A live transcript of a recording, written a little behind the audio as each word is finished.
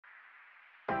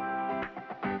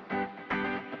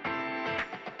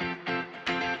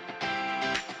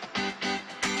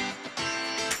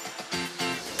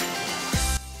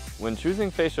When choosing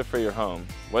fascia for your home,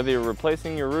 whether you're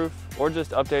replacing your roof or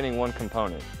just updating one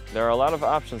component, there are a lot of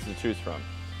options to choose from.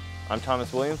 I'm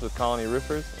Thomas Williams with Colony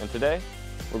Roofers, and today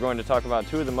we're going to talk about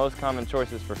two of the most common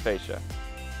choices for fascia,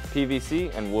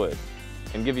 PVC and wood,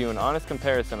 and give you an honest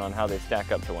comparison on how they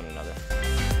stack up to one another.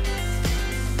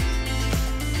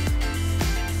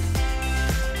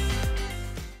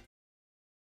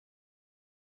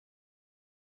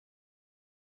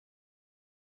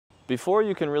 Before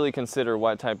you can really consider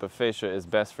what type of fascia is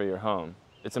best for your home,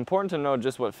 it's important to know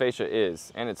just what fascia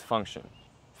is and its function.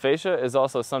 Fascia is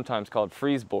also sometimes called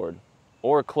frieze board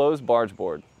or closed barge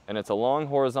board, and it's a long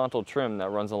horizontal trim that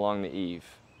runs along the eave.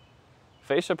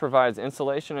 Fascia provides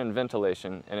insulation and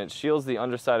ventilation, and it shields the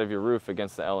underside of your roof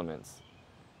against the elements.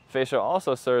 Fascia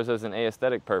also serves as an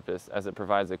aesthetic purpose as it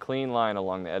provides a clean line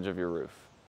along the edge of your roof.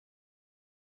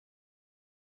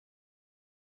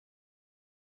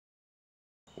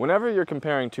 Whenever you're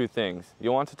comparing two things,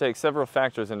 you'll want to take several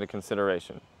factors into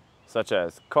consideration, such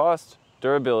as cost,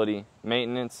 durability,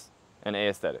 maintenance, and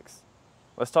aesthetics.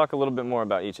 Let's talk a little bit more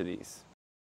about each of these.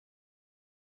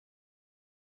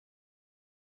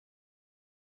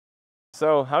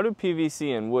 So, how do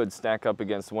PVC and wood stack up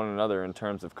against one another in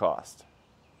terms of cost?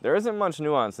 There isn't much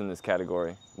nuance in this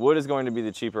category. Wood is going to be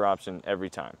the cheaper option every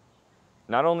time.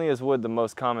 Not only is wood the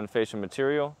most common fascia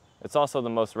material, it's also the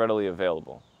most readily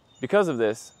available. Because of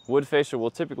this, wood fascia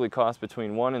will typically cost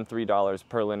between $1 and $3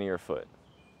 per linear foot.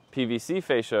 PVC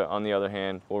fascia, on the other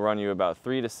hand, will run you about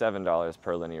 $3 to $7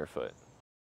 per linear foot.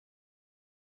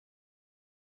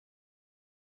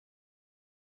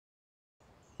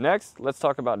 Next, let's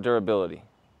talk about durability.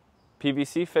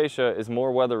 PVC fascia is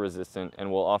more weather resistant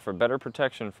and will offer better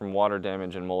protection from water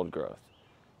damage and mold growth.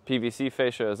 PVC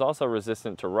fascia is also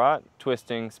resistant to rot,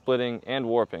 twisting, splitting, and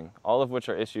warping, all of which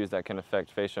are issues that can affect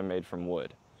fascia made from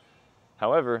wood.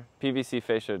 However, PVC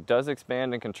fascia does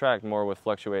expand and contract more with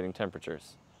fluctuating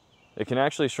temperatures. It can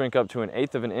actually shrink up to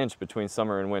 1/8 of an inch between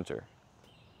summer and winter.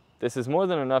 This is more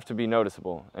than enough to be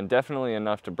noticeable, and definitely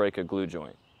enough to break a glue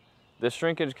joint. This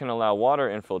shrinkage can allow water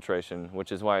infiltration,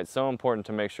 which is why it's so important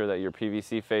to make sure that your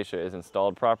PVC fascia is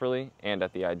installed properly and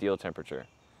at the ideal temperature.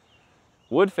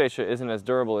 Wood fascia isn't as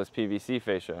durable as PVC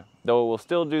fascia, though it will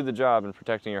still do the job in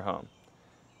protecting your home.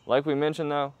 Like we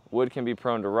mentioned though, wood can be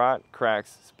prone to rot,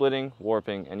 cracks, splitting,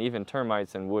 warping, and even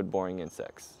termites and wood-boring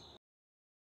insects.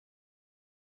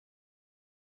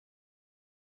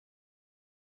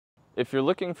 If you're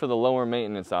looking for the lower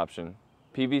maintenance option,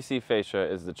 PVC fascia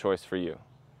is the choice for you.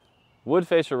 Wood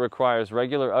fascia requires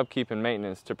regular upkeep and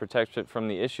maintenance to protect it from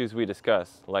the issues we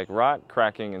discussed, like rot,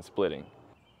 cracking, and splitting.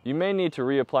 You may need to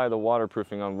reapply the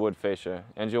waterproofing on wood fascia,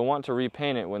 and you'll want to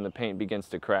repaint it when the paint begins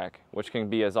to crack, which can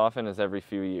be as often as every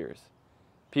few years.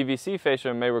 PVC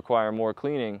fascia may require more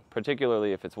cleaning,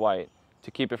 particularly if it's white, to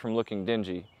keep it from looking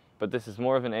dingy, but this is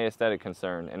more of an aesthetic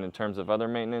concern, and in terms of other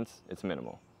maintenance, it's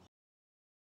minimal.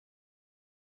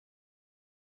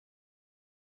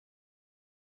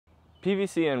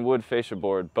 PVC and wood fascia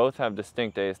board both have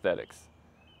distinct aesthetics.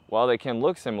 While they can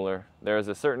look similar, there is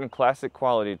a certain classic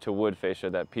quality to wood fascia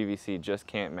that PVC just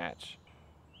can't match.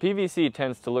 PVC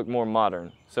tends to look more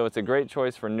modern, so it's a great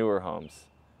choice for newer homes.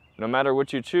 No matter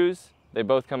what you choose, they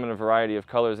both come in a variety of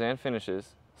colors and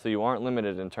finishes, so you aren't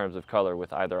limited in terms of color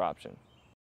with either option.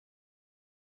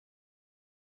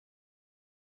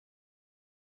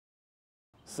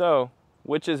 So,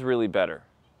 which is really better?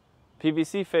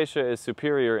 PVC fascia is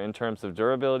superior in terms of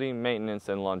durability, maintenance,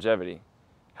 and longevity.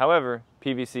 However,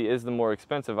 PVC is the more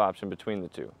expensive option between the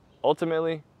two.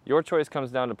 Ultimately, your choice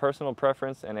comes down to personal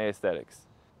preference and aesthetics.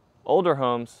 Older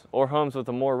homes, or homes with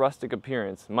a more rustic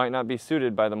appearance, might not be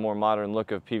suited by the more modern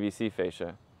look of PVC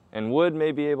fascia, and wood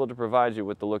may be able to provide you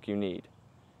with the look you need.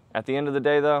 At the end of the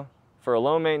day though, for a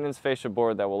low-maintenance fascia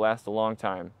board that will last a long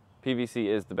time, PVC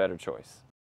is the better choice.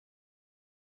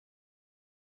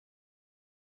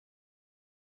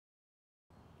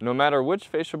 No matter which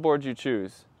fascia board you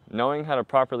choose, knowing how to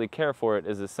properly care for it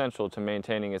is essential to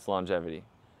maintaining its longevity.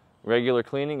 Regular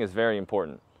cleaning is very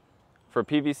important. For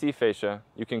PVC fascia,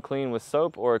 you can clean with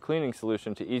soap or a cleaning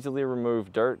solution to easily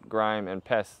remove dirt, grime, and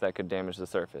pests that could damage the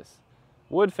surface.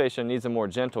 Wood fascia needs a more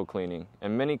gentle cleaning,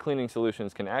 and many cleaning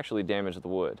solutions can actually damage the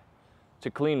wood. To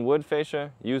clean wood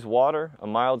fascia, use water, a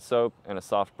mild soap, and a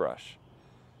soft brush.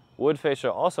 Wood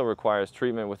fascia also requires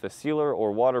treatment with a sealer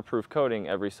or waterproof coating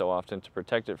every so often to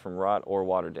protect it from rot or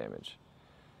water damage.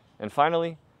 And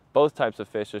finally, both types of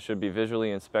fascia should be visually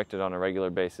inspected on a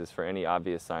regular basis for any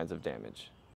obvious signs of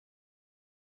damage.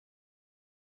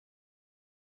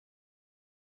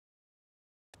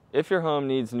 If your home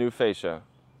needs new fascia,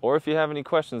 or if you have any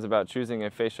questions about choosing a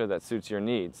fascia that suits your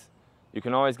needs, you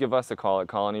can always give us a call at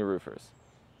Colony Roofers.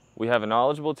 We have a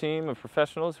knowledgeable team of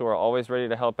professionals who are always ready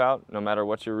to help out, no matter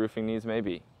what your roofing needs may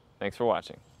be. Thanks for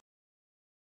watching.